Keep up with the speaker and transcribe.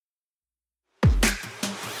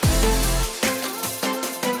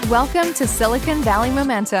Welcome to Silicon Valley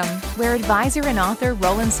Momentum, where advisor and author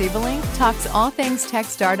Roland Siebelink talks all things tech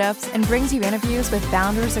startups and brings you interviews with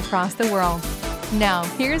founders across the world. Now,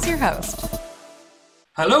 here's your host.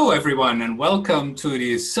 Hello, everyone, and welcome to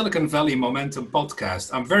the Silicon Valley Momentum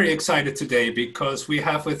podcast. I'm very excited today because we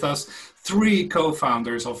have with us three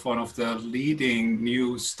co-founders of one of the leading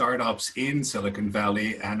new startups in Silicon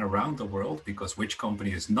Valley and around the world, because which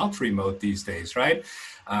company is not remote these days, right?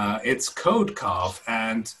 It's CodeCov,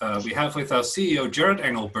 and we have with us CEO Jared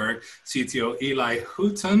Engelberg, CTO Eli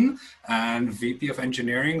Hooton, and VP of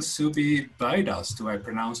Engineering Subi Baidas. Do I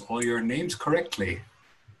pronounce all your names correctly?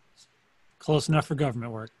 Close enough for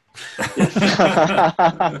government work.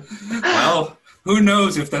 Well, who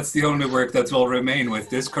knows if that's the only work that will remain with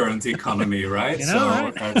this current economy, right?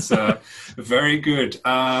 Right? That's very good.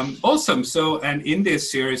 Awesome. So, and in this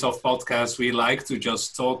series of podcasts, we like to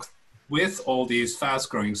just talk with all these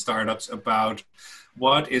fast-growing startups about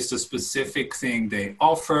what is the specific thing they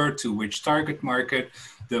offer to which target market,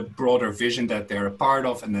 the broader vision that they're a part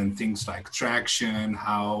of, and then things like traction,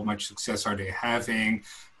 how much success are they having,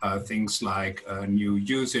 things like new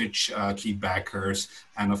usage, key backers,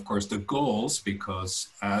 and of course the goals, because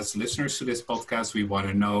as listeners to this podcast, we want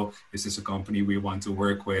to know, is this a company we want to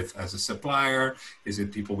work with as a supplier? Is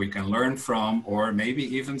it people we can learn from? Or maybe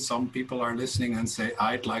even some people are listening and say,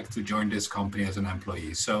 I'd like to join this company as an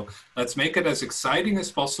employee. So let's make it as exciting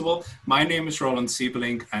as possible. My name is Roland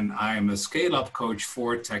Siebelink, and I am a scale-up coach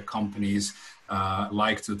for tech companies.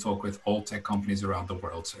 Like to talk with all tech companies around the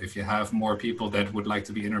world. So if you have more people that would like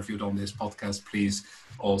to be interviewed on this podcast, please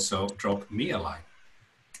also drop me a line.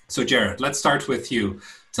 So Jared, let's start with you.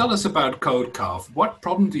 Tell us about CodeCov. What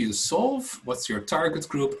problem do you solve? What's your target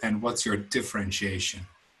group? And what's your differentiation?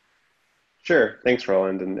 Sure. Thanks,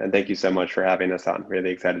 Roland. And thank you so much for having us on.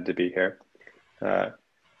 Really excited to be here.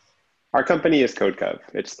 Our company is CodeCov.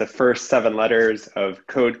 It's the first 7 letters of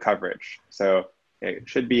code coverage. So it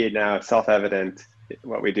should be now self-evident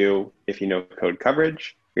what we do. If you know code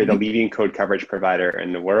coverage, we're the leading code coverage provider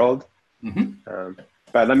in the world.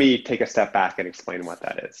 But let me take a step back and explain what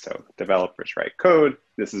that is. So developers write code.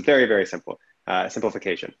 This is very, very simple.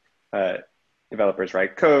 Simplification. Developers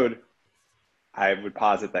write code. I would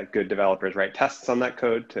posit that good developers write tests on that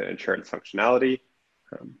code to ensure its functionality.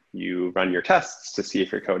 You run your tests to see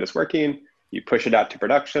if your code is working. You push it out to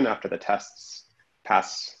production after the tests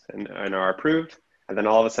pass and are approved. And then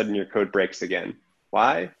all of a sudden your code breaks again.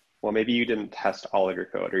 Why? Well, maybe you didn't test all of your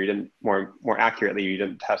code, or you didn't, more accurately, you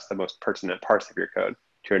didn't test the most pertinent parts of your code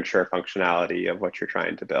to ensure functionality of what you're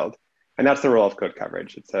trying to build. And that's the role of code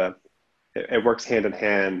coverage. It works hand in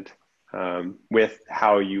hand with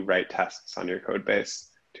how you write tests on your code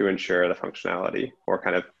base to ensure the functionality, or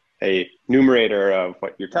kind of a numerator of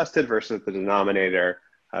what you tested versus the denominator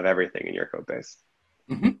of everything in your code base.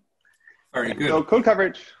 Very good. So code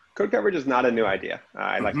coverage is not a new idea.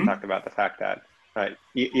 I'd like to talk about the fact that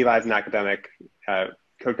Eli's an academic.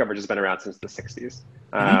 Code coverage has been around since the 60s.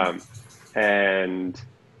 And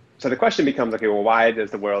so the question becomes, okay, well, why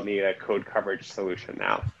does the world need a code coverage solution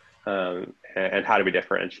now? And how do we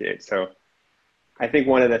differentiate? So I think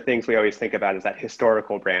one of the things we always think about is that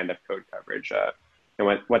historical brand of code coverage.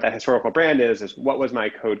 And what that historical brand is what was my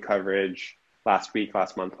code coverage last week,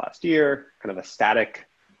 last month, last year, kind of a static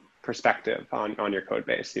perspective on your code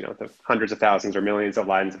base, the hundreds of thousands or millions of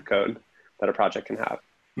lines of code that a project can have.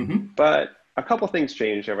 But a couple things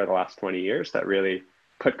changed over the last 20 years that really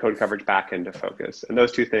put code coverage back into focus. And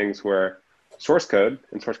those two things were source code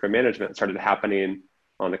and source code management started happening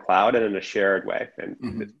on the cloud and in a shared way.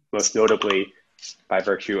 And most notably by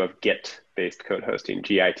virtue of Git-based code hosting,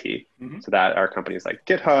 GIT. So that are companies like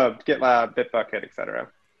GitHub, GitLab, Bitbucket, et cetera.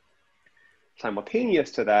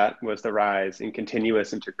 Simultaneous to that was the rise in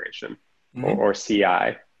continuous integration, or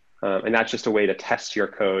CI. And that's just a way to test your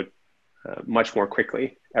code much more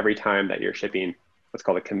quickly every time that you're shipping what's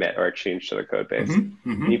called a commit or a change to the code base.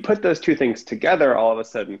 And you put those two things together, all of a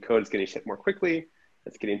sudden code is getting shipped more quickly,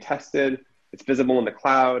 it's getting tested, it's visible in the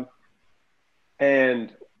cloud.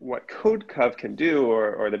 And what CodeCov can do,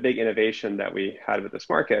 or the big innovation that we had with this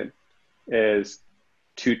market, is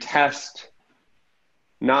to test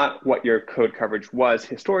not what your code coverage was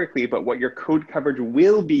historically, but what your code coverage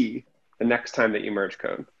will be the next time that you merge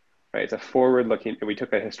code, right? It's a forward-looking, we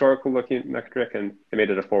took a historical-looking metric and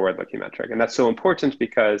made it a forward-looking metric. And that's so important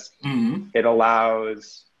because it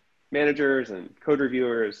allows managers and code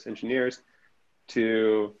reviewers, engineers,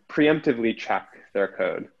 to preemptively check their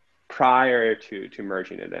code prior to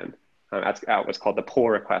merging it in. That's what's called the pull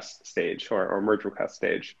request stage or merge request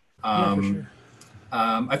stage. For sure.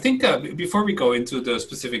 I think before we go into the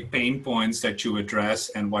specific pain points that you address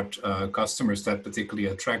and what customers that particularly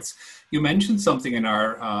attracts, you mentioned something in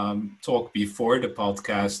our talk before the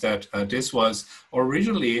podcast that this was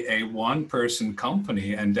originally a one-person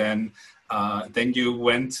company, and then you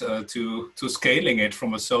went to scaling it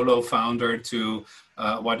from a solo founder to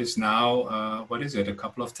what is now, what is it, a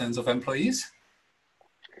couple of tens of employees?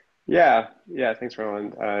 Yeah. Thanks,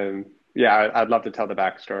 Roland. Yeah, I'd love to tell the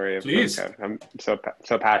backstory of Please. Code. I'm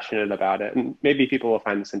so passionate about it, and maybe people will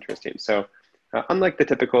find this interesting. So, unlike the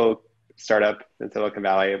typical startup in Silicon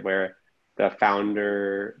Valley, where the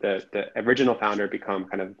founder, the original founder, become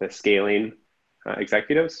kind of the scaling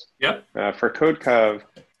executives. Yep. For CodeCov,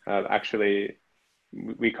 actually,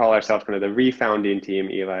 we call ourselves kind of the refounding team,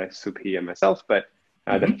 Eli, Supi, and myself. But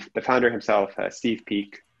the founder himself, Steve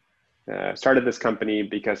Peak, started this company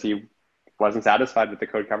because he wasn't satisfied with the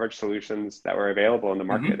code coverage solutions that were available in the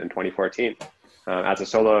market in 2014 as a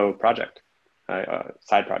solo project,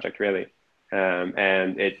 side project, really.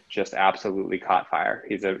 And it just absolutely caught fire.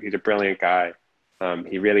 He's a brilliant guy.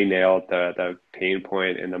 He really nailed the pain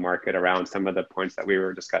point in the market around some of the points that we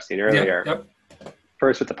were discussing earlier. Yep.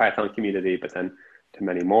 First with the Python community, but then to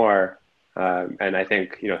many more. And I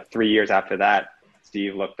think, 3 years after that,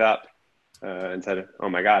 Steve looked up and said, "Oh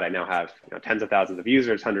my God, I now have tens of thousands of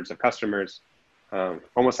users, hundreds of customers."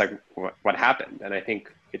 Almost like what happened. And I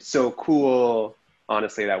think it's so cool,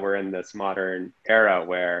 honestly, that we're in this modern era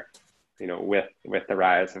where, with the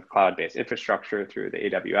rise of cloud-based infrastructure through the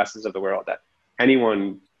AWSs of the world, that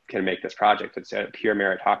anyone can make this project. It's a pure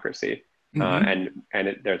meritocracy, and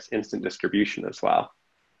there's instant distribution as well.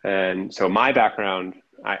 And so my background,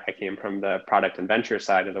 I came from the product and venture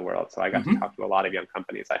side of the world. So I got to talk to a lot of young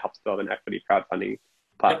companies. I helped build an equity crowdfunding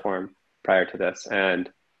platform prior to this.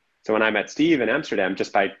 And so when I met Steve in Amsterdam,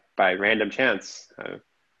 just by random chance,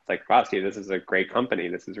 it's like, wow, Steve, this is a great company.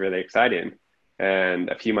 This is really exciting. And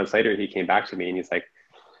a few months later, he came back to me and he's like,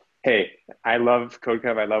 "Hey, I love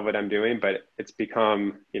CodeCov. I love what I'm doing, but it's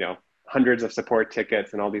become, hundreds of support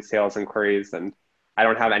tickets and all these sales inquiries, and I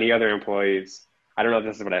don't have any other employees. I don't know if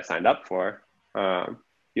this is what I signed up for."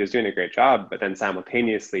 He was doing a great job, but then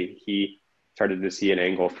simultaneously he started to see an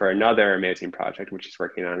angle for another amazing project, which he's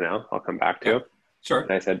working on now. I'll come back to. Sure.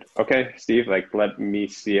 And I said, "Okay, Steve, let me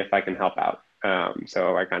see if I can help out."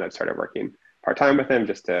 So I kind of started working part-time with him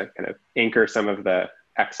just to kind of anchor some of the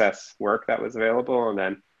excess work that was available. And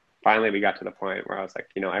then finally we got to the point where I was like,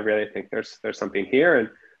 I really think there's something here.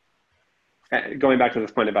 And going back to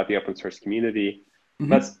this point about the open source community,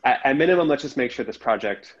 at minimum, let's just make sure this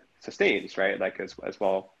project sustains, right? Like as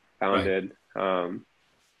well founded,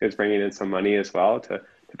 is bringing in some money as well to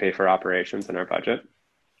pay for operations in our budget.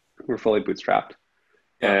 We're fully bootstrapped.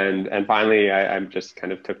 Yeah. And finally, I just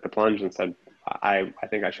kind of took the plunge and said, I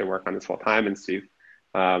think I should work on this full time. And Steve,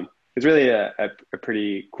 it's really a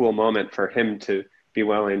pretty cool moment for him to be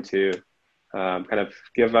willing to kind of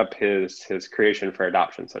give up his creation for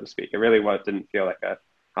adoption, so to speak. It really didn't feel like a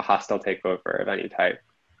hostile takeover of any type.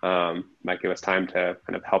 Like it was time to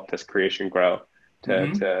kind of help this creation grow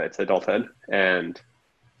to its adulthood. And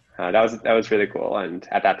that was really cool. And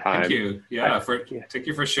at that time, thank you. Thank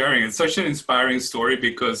you for sharing. It's such an inspiring story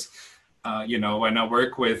because, when I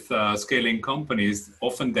work with scaling companies,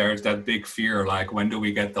 often there's that big fear, like, when do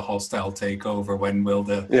we get the hostile takeover? When will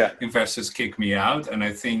the investors kick me out? And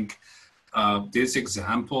I think this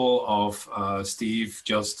example of Steve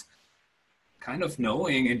just kind of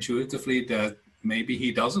knowing intuitively that maybe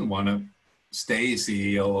he doesn't want to stay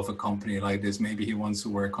CEO of a company like this. Maybe he wants to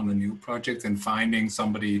work on a new project, and finding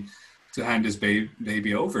somebody to hand his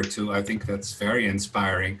baby over to, I think that's very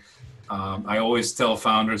inspiring. I always tell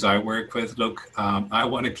founders I work with, look, I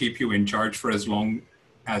want to keep you in charge for as long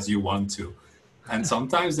as you want to. And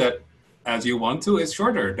sometimes that as you want to is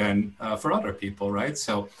shorter than for other people, right?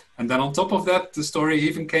 So, and then on top of that, the story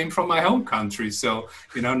even came from my home country. So,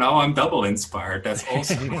 now I'm double inspired. That's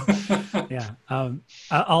awesome. Yeah.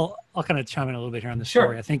 I'll kind of chime in a little bit here on the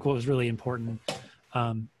story. I think what was really important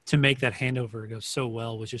to make that handover go so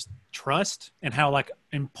well was just trust, and how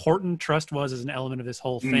important trust was as an element of this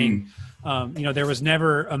whole thing. There was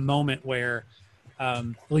never a moment where, at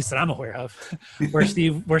least that I'm aware of, where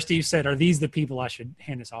Steve said, "Are these the people I should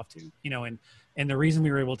hand this off to?" And the reason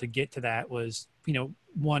we were able to get to that was,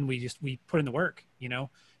 one, we put in the work.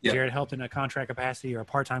 Jared helped in a contract capacity or a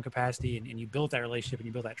part-time capacity, and you built that relationship and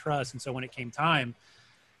you built that trust. And so when it came time,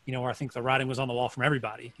 where I think the writing was on the wall from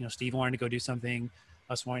everybody, Steve wanted to go do something,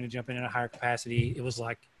 us wanting to jump in a higher capacity. It was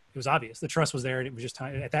obvious. The trust was there, and it was just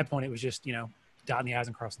time. At that point, it was just, dotting the I's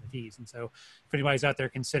and crossing the T's. And so if anybody's out there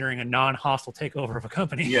considering a non-hostile takeover of a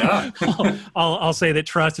company, yeah, I'll say that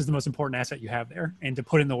trust is the most important asset you have there, and to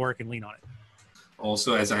put in the work and lean on it.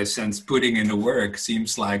 Also, as I sense, putting in the work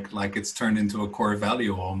seems like it's turned into a core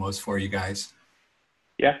value almost for you guys.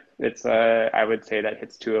 Yeah, it's I would say that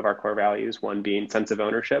hits two of our core values, one being sense of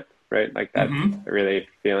ownership, right? Like that really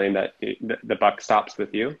feeling that the buck stops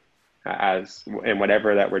with you as in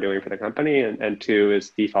whatever that we're doing for the company. And two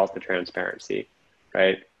is default to transparency,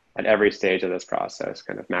 right? At every stage of this process,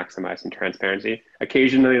 kind of maximizing transparency.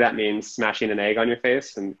 Occasionally that means smashing an egg on your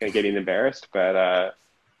face and getting embarrassed, but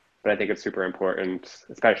I think it's super important,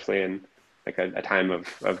 especially in like a time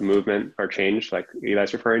of movement or change like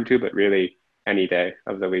Eli's referring to, but really any day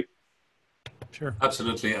of the week. Sure.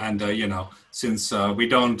 Absolutely. And, since we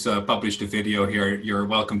don't publish the video here, you're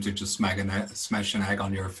welcome to just smash an egg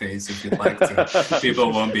on your face if you'd like to.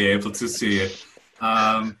 People won't be able to see it.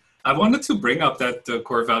 I wanted to bring up that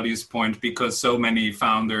core values point because so many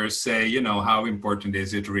founders say, how important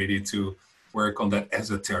is it really to work on that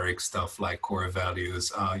esoteric stuff like core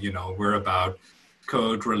values? We're about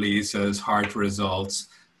code releases, hard results.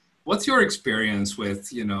 What's your experience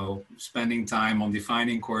with, spending time on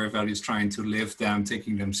defining core values, trying to live them,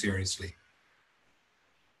 taking them seriously?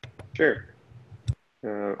 Sure.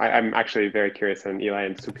 I'm actually very curious on Eli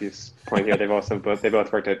and Supi's point here. They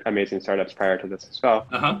both worked at amazing startups prior to this as well.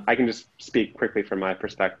 I can just speak quickly from my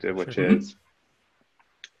perspective, which is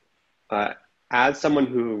as someone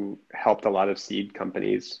who helped a lot of seed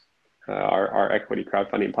companies, our equity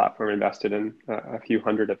crowdfunding platform invested in a few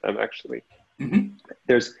hundred of them actually.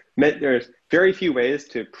 There's very few ways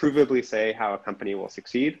to provably say how a company will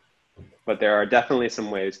succeed, but there are definitely some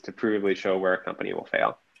ways to provably show where a company will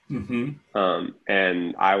fail.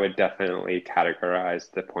 And I would definitely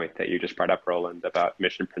categorize the point that you just brought up, Roland, about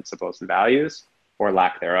mission principles and values or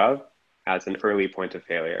lack thereof as an early point of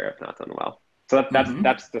failure if not done well. So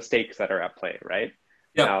that's the stakes that are at play, right?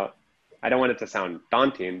 Yep. Now, I don't want it to sound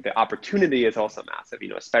daunting. The opportunity is also massive,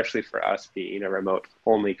 especially for us being a remote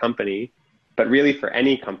only company. But really for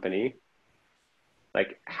any company,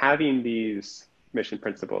 like having these mission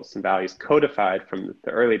principles and values codified from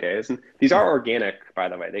the early days, and these are organic, by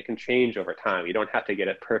the way, they can change over time. You don't have to get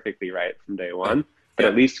it perfectly right from day one, but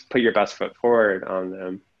at least put your best foot forward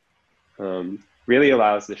on them, really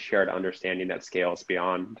allows this shared understanding that scales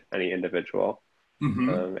beyond any individual.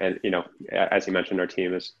 And, as you mentioned, our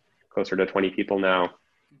team is closer to 20 people now.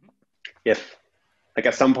 If like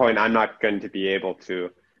at some point, I'm not going to be able to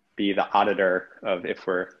be the auditor of if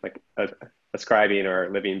we're like ascribing or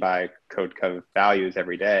living by code values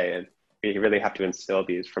every day. And we really have to instill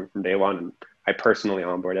these from day one. And I personally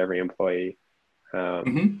onboard every employee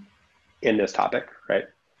in this topic, right?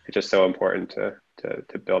 It's just so important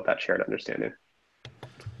to build that shared understanding.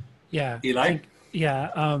 Yeah. Eli?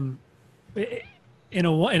 In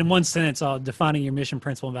one sentence, defining your mission,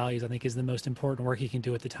 principle, and values, I think, is the most important work you can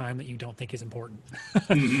do at the time that you don't think is important.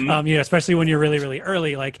 Especially when you're really, really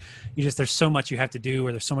early, there's so much you have to do,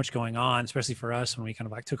 or there's so much going on, especially for us when we kind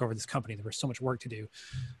of took over this company, there was so much work to do,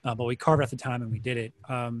 but we carved out the time and we did it.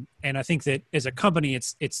 And I think that as a company,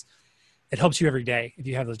 it helps you every day. If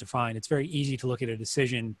you have those defined, it's very easy to look at a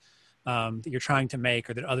decision that you're trying to make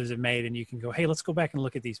or that others have made, and you can go, hey, let's go back and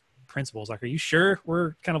look at these principles. Are you sure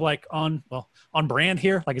we're kind of on brand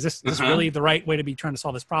here? Is this really the right way to be trying to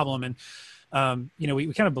solve this problem? And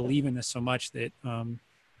we kind of believe in this so much that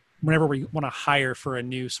whenever we want to hire for a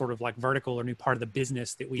new sort of vertical or new part of the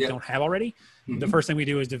business that we don't have already, the first thing we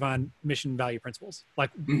do is define mission, value, principles.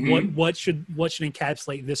 What should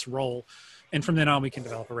encapsulate this role? And from then on, we can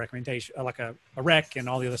develop a recommendation, like a rec and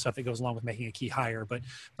all the other stuff that goes along with making a key hire. But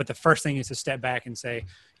the first thing is to step back and say,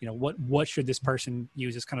 what should this person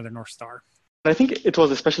use as kind of their North Star? I think it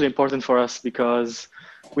was especially important for us because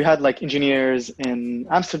we had engineers in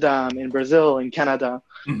Amsterdam, in Brazil, in Canada,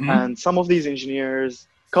 and some of these engineers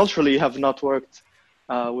culturally have not worked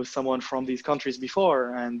with someone from these countries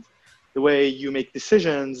before. And the way you make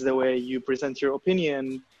decisions, the way you present your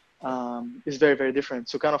opinion, is very, very different.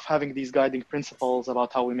 So kind of having these guiding principles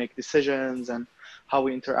about how we make decisions and how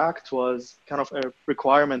we interact was kind of a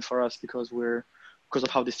requirement for us because of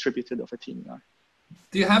how distributed of a team we are.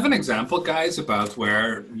 Do you have an example, guys, about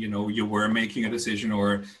where, you were making a decision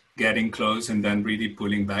or getting close and then really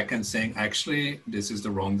pulling back and saying, actually, this is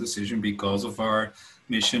the wrong decision because of our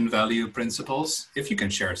mission, value, principles? If you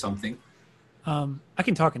can share something. I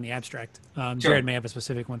can talk in the abstract. Sure. Jared may have a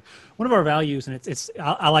specific one. One of our values, and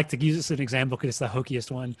I like to use this as an example because it's the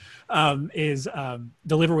hokiest one, is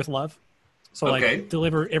deliver with love. So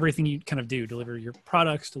deliver everything you kind of do. Deliver your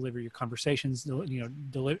products, deliver your conversations,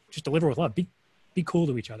 just deliver with love. be cool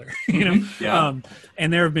to each other, you know? Yeah.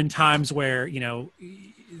 And there have been times where, you know,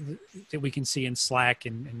 that we can see in Slack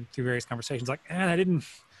and through various conversations, like, I didn't,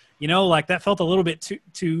 you know, like that felt a little bit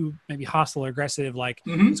too maybe hostile or aggressive. Like,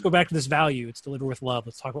 let's go back to this value. It's deliver with love.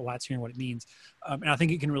 Let's talk about why it's here and what it means. And I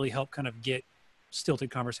think it can really help kind of get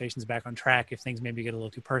stilted conversations back on track if things maybe get a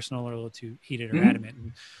little too personal or a little too heated or adamant.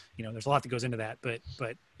 And, you know, there's a lot that goes into that, but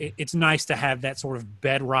it's nice to have that sort of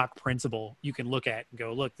bedrock principle you can look at and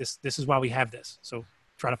go, look, this is why we have this. So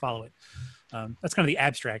try to follow it. That's kind of the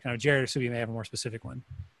abstract. I know Jared or Subi may have a more specific one.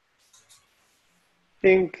 I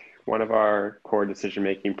think one of our core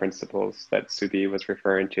decision-making principles that Subi was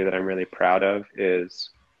referring to that I'm really proud of is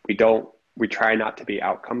we try not to be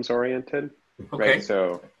outcomes oriented, right?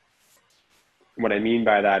 So what I mean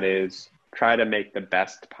by that is try to make the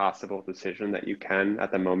best possible decision that you can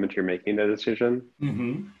at the moment you're making the decision,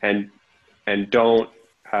 and don't,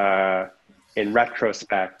 in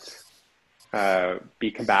retrospect,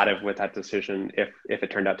 be combative with that decision if it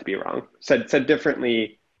turned out to be wrong. Said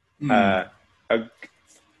differently,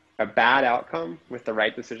 a bad outcome with the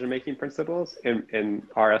right decision-making principles, in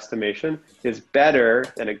our estimation, is better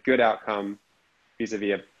than a good outcome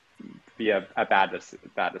vis-a-vis a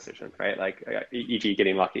bad decision, right? Like, e.g.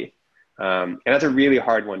 getting lucky. And that's a really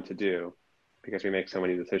hard one to do because we make so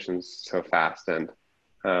many decisions so fast. And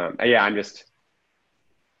I'm just,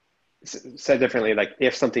 said differently, like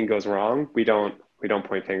if something goes wrong, we don't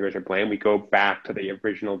point fingers or blame. We go back to the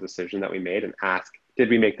original decision that we made and ask,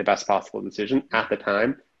 did we make the best possible decision at the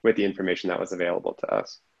time with the information that was available to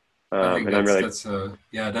us?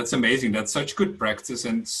 That's amazing. That's such good practice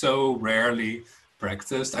and so rarely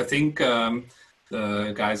practiced. I think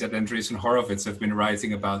the guys at Andreessen Horowitz have been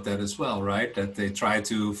writing about that as well, right? That they try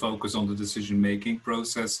to focus on the decision-making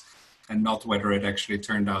process and not whether it actually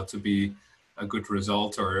turned out to be a good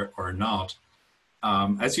result or not.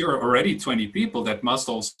 As you're already 20 people, that must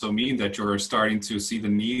also mean that you're starting to see the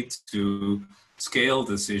need to scale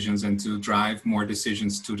decisions and to drive more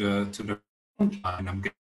decisions to the front line.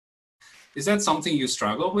 Is that something you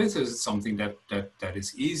struggle with? Is it something that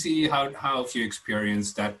is easy? How have you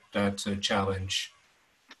experienced that challenge?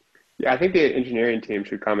 Yeah, I think the engineering team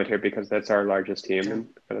should comment here because that's our largest team and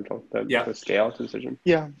kind of the scale decision.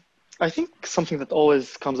 Yeah, I think something that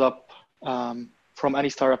always comes up from any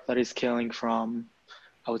startup that is scaling from,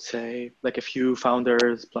 I would say, like a few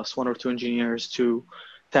founders plus 1 or 2 engineers to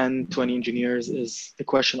 10, 20 engineers is the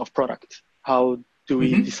question of product. How do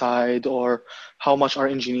we decide, or how much are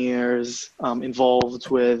engineers involved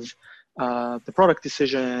with the product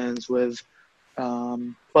decisions, with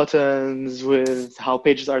buttons, with how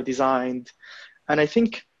pages are designed? And I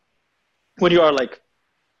think when you are like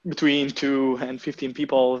between 2 and 15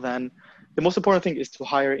 people, then the most important thing is to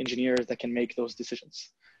hire engineers that can make those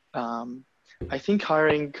decisions. I think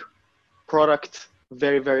hiring product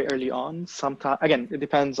very, very early on, sometimes, again, it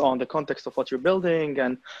depends on the context of what you're building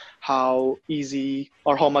and how easy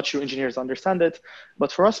or how much your engineers understand it. But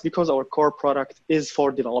for us, because our core product is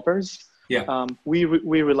for developers, we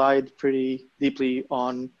relied pretty deeply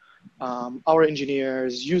on our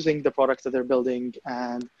engineers using the product that they're building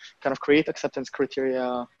and kind of create acceptance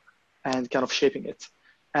criteria and kind of shaping it.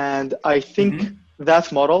 And I think that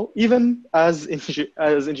model, even as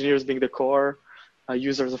engineers being the core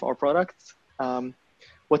users of our product,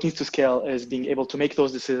 what needs to scale is being able to make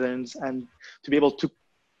those decisions and to be able to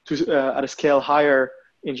at a scale hire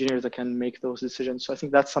engineers that can make those decisions. So I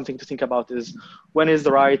think that's something to think about, is when is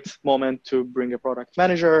the right moment to bring a product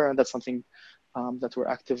manager? And that's something that we're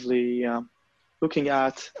actively looking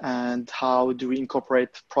at, and how do we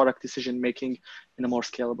incorporate product decision-making in a more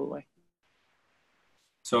scalable way.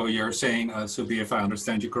 So you're saying, Subi, if I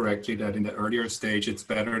understand you correctly, that in the earlier stage, it's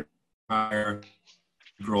better to hire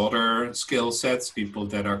broader skill sets, people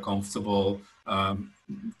that are comfortable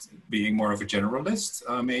being more of a generalist,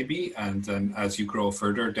 maybe. And then as you grow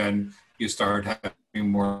further, then you start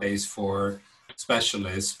having more space for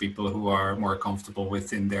specialists, people who are more comfortable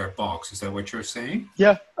within their box. Is that what you're saying?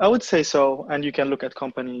 Yeah, I would say so. And you can look at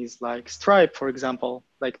companies like Stripe, for example,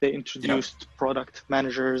 like they introduced product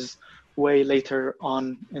managers way later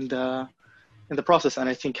on in the process. And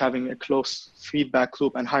I think having a close feedback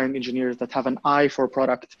loop and hiring engineers that have an eye for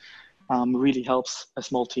product really helps a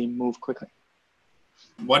small team move quickly.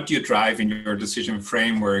 What do you drive in your decision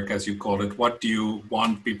framework, as you call it? What do you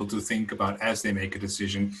want people to think about as they make a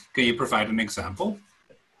decision? Can you provide an example?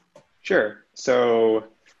 Sure. So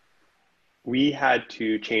we had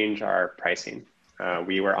to change our pricing.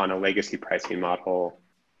 We were on a legacy pricing model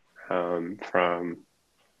from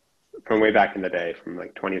way back in the day, from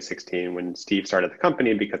like 2016 when Steve started the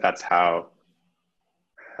company, because that's how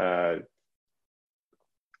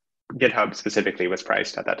GitHub specifically was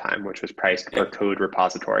priced at that time, which was priced per code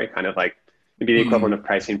repository, kind of like maybe the equivalent of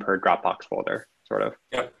pricing per Dropbox folder, sort of.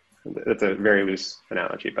 Yep. It's a very loose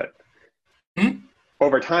analogy, but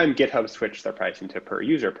over time, GitHub switched their pricing to per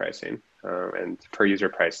user pricing, and per user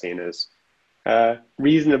pricing is a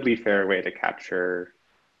reasonably fair way to capture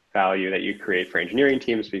value that you create for engineering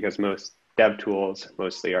teams, because most dev tools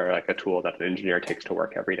mostly are like a tool that an engineer takes to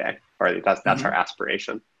work every day, or that's our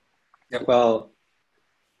aspiration. Yep. Well,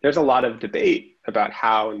 there's a lot of debate about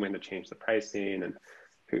how and when to change the pricing, and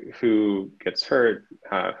who gets hurt,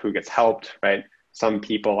 who gets helped, right? Some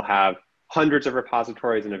people have hundreds of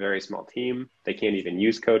repositories in a very small team. They can't even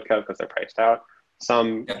use CodeCov because they're priced out.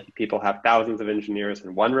 Some people have thousands of engineers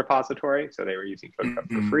in one repository, so they were using CodeCov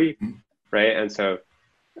for free, right? And so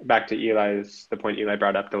back to the point Eli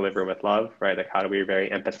brought up, deliver with love, right? Like, how do we be very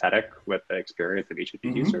empathetic with the experience of each of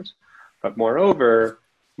these users? But moreover,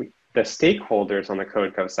 the stakeholders on the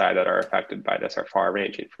CodeCov side that are affected by this are far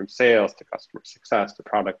ranging, from sales to customer success to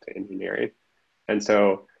product to engineering. And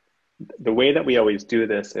so the way that we always do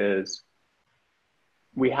this is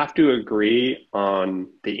we have to agree on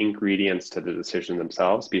the ingredients to the decision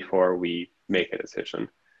themselves before we make a decision.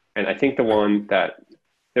 And I think the one that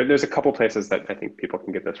there's a couple places that I think people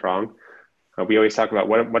can get this wrong. We always talk about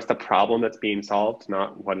what's the problem that's being solved,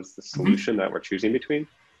 not what is the solution that we're choosing between.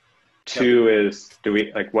 Two is,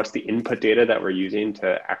 what's the input data that we're using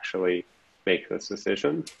to actually make this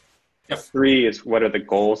decision? Three is, what are the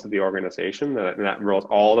goals of the organization? And that rolls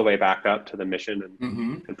all the way back up to the mission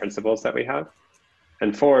and principles that we have.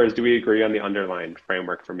 And four is, do we agree on the underlying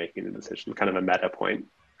framework for making the decision? Kind of a meta point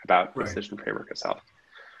about the decision framework itself.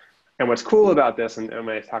 And what's cool about this, and when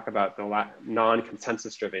I talk about the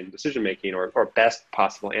non-consensus driven decision-making or best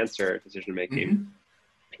possible answer decision-making,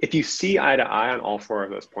 if you see eye to eye on all four of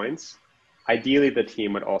those points, ideally the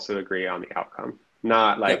team would also agree on the outcome,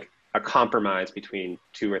 not like a compromise between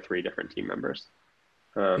 2 or 3 different team members.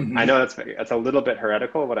 I know that's a little bit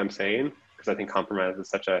heretical what I'm saying, because I think compromise is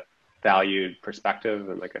such a valued perspective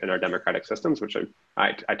and like in our democratic systems, which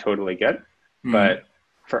I totally get. But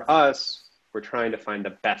for us, we're trying to find the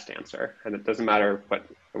best answer, and it doesn't matter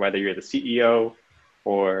whether you're the CEO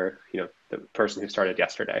or the person who started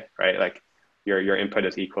yesterday, right? Like your input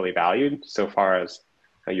is equally valued so far as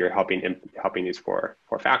you're helping these four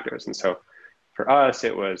factors. And so for us,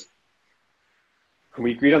 it was,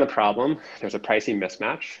 we agreed on the problem. There's a pricing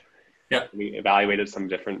mismatch. We evaluated some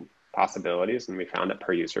different possibilities, and we found that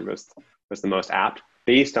per user was the most apt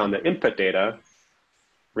based on the input data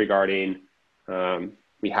regarding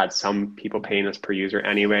we had some people paying us per user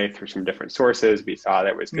anyway through some different sources. We saw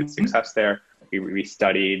there was good success there. We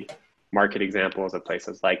studied market examples of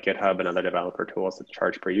places like GitHub and other developer tools that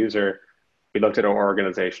charge per user. We looked at our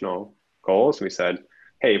organizational goals. And we said,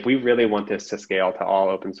 hey, if we really want this to scale to all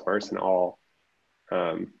open source and all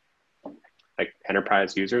like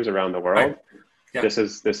enterprise users around the world,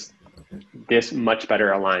 this much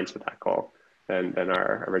better aligns with that goal than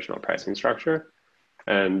our original pricing structure.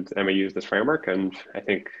 And we used this framework, and I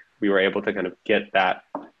think we were able to kind of get that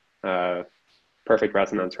perfect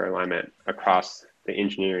resonance or alignment across the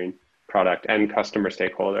engineering, product, and customer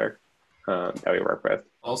stakeholder that we work with.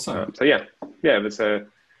 Awesome. So it was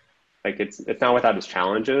it's not without its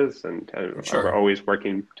challenges, and we're always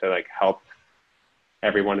working to like help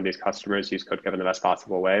every one of these customers use CodeCov in the best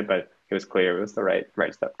possible way. But it was clear it was the right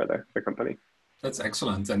step for the company. That's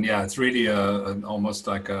excellent. And it's really almost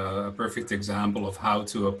like a perfect example of how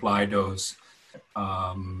to apply those,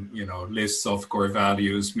 lists of core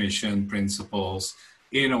values, mission, principles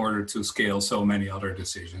in order to scale so many other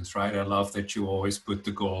decisions, right? I love that you always put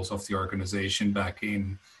the goals of the organization back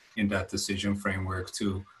in that decision framework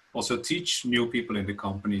to also teach new people in the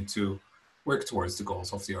company to work towards the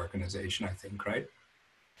goals of the organization, I think, right?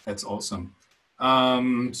 That's awesome.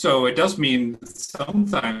 So it does mean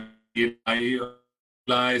sometimes Eli,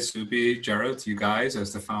 Subi, Jared, you guys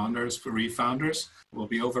as the re-founders will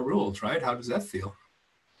be overruled, right? How does that feel?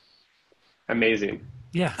 Amazing.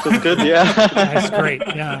 Yeah. That's good, yeah. That's great.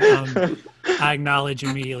 Yeah. I acknowledge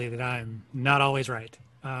immediately that I'm not always right.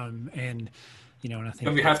 And I think...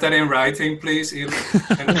 Can we have that in writing, please?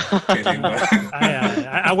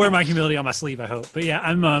 I wear my humility on my sleeve, I hope. But yeah,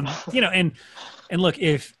 I'm, and look,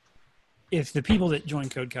 if the people that join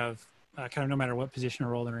CodeCov, kind of no matter what position or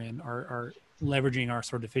role they're in, are leveraging our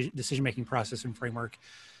sort of decision-making process and framework,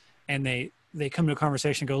 and they come to a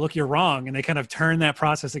conversation and go, look, you're wrong, and they kind of turn that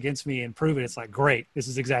process against me and prove it, it's like, great, this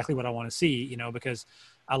is exactly what I want to see, because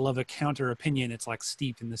I love a counter opinion. It's like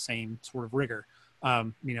steeped in the same sort of rigor,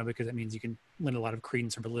 because it means you can lend a lot of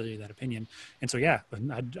credence or validity to that opinion. And so,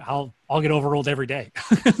 I'll get overruled every day.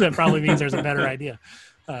 That probably means there's a better idea.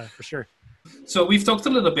 for sure. So we've talked a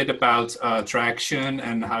little bit about traction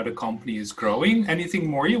and how the company is growing. Anything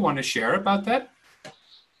more you want to share about that?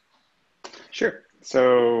 Sure.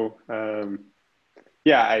 So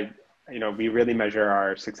we really measure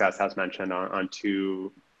our success, as mentioned, on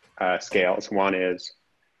two scales. One is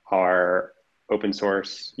our open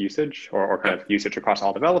source usage or kind of usage across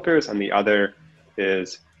all developers, and the other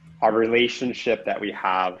is our relationship that we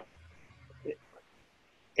have.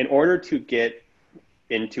 In order to get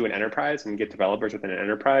into an enterprise and get developers within an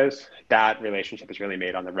enterprise, that relationship is really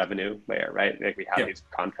made on the revenue layer, right? Like we have these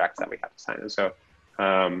contracts that we have to sign. And so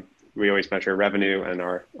we always measure revenue and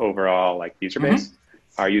our overall like user base.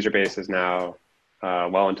 Our user base is now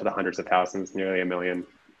well into the hundreds of thousands, nearly 1 million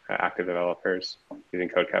active developers using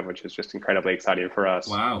CodeCov, which is just incredibly exciting for us.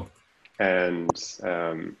 Wow. And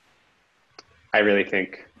I really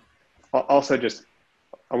think also just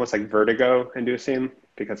almost like vertigo inducing,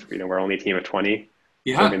 because we're only a team of 20,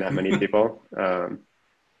 serving that many people.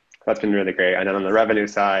 That's been really great. And then on the revenue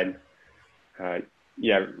side,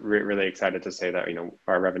 really excited to say that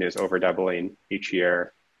our revenue is over doubling each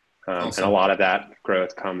year. Awesome. And a lot of that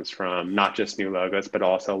growth comes from not just new logos, but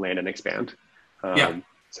also land and expand.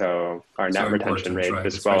 So our net retention rate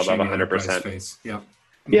is well above 100%.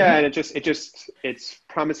 Yeah, and it's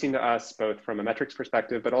promising to us both from a metrics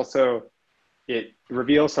perspective, but also it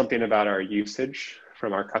reveals something about our usage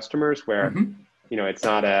from our customers where, it's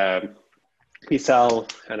not we sell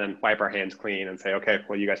and then wipe our hands clean and say, okay,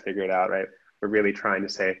 well, you guys figure it out, right? We're really trying to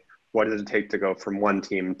say, what does it take to go from one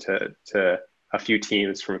team to a few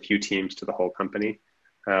teams, from a few teams to the whole company?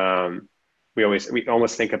 We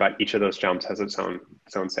almost think about each of those jumps as its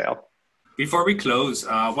own sale. Before we close,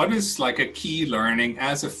 what is like a key learning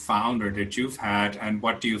as a founder that you've had, and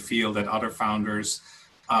what do you feel that other founders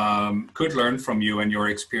could learn from you and your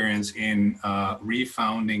experience in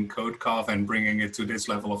refounding CodeCov and bringing it to this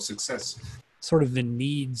level of success? Sort of the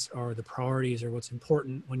needs or the priorities or what's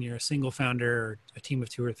important when you're a single founder or a team of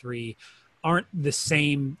 2 or 3 aren't the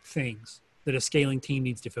same things that a scaling team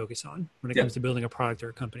needs to focus on when it comes to building a product or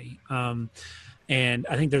a company. And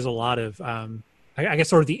I think there's a lot of, I guess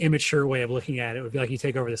sort of the immature way of looking at it would be like you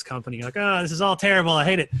take over this company, you're like, oh, this is all terrible, I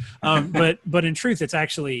hate it. But in truth, it's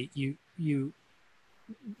actually, you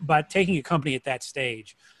by taking a company at that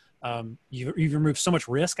stage, you've removed so much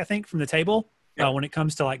risk, I think, from the table when it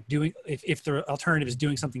comes to like doing, if the alternative is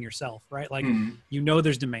doing something yourself, right? Like,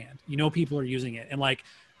 there's demand, people are using it. And like,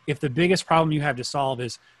 if the biggest problem you have to solve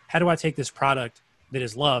is, how do I take this product that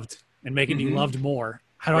is loved and make it be loved more?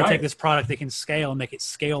 How do I take this product that can scale and make it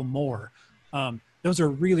scale more? Those are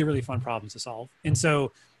really, really fun problems to solve. And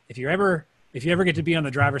so if you ever get to be on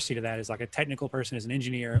the driver's seat of that as like a technical person, as an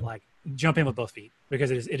engineer, like jump in with both feet,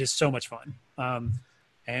 because it is so much fun.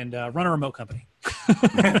 And run a remote company.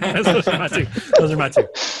 Those are my two.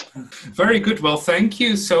 Very good. Well, thank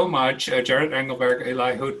you so much, Jared Engelberg,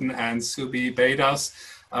 Eli Houghton, and Subi Bedas,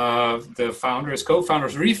 the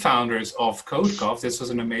co-founders, refounders of CodeCov. This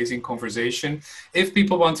was an amazing conversation. If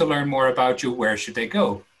people want to learn more about you, where should they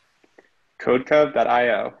go?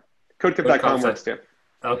 Codecov.io. Codecov.com works too.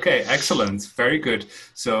 Okay, excellent. Very good.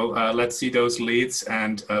 So let's see those leads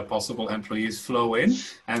and possible employees flow in.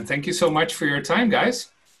 And thank you so much for your time, guys.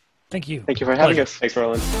 Thank you. Thank you for having us. Thanks,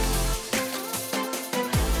 Roland.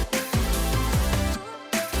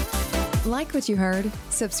 Like what you heard?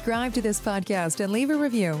 Subscribe to this podcast and leave a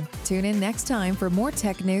review. Tune in next time for more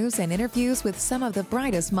tech news and interviews with some of the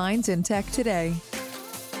brightest minds in tech today.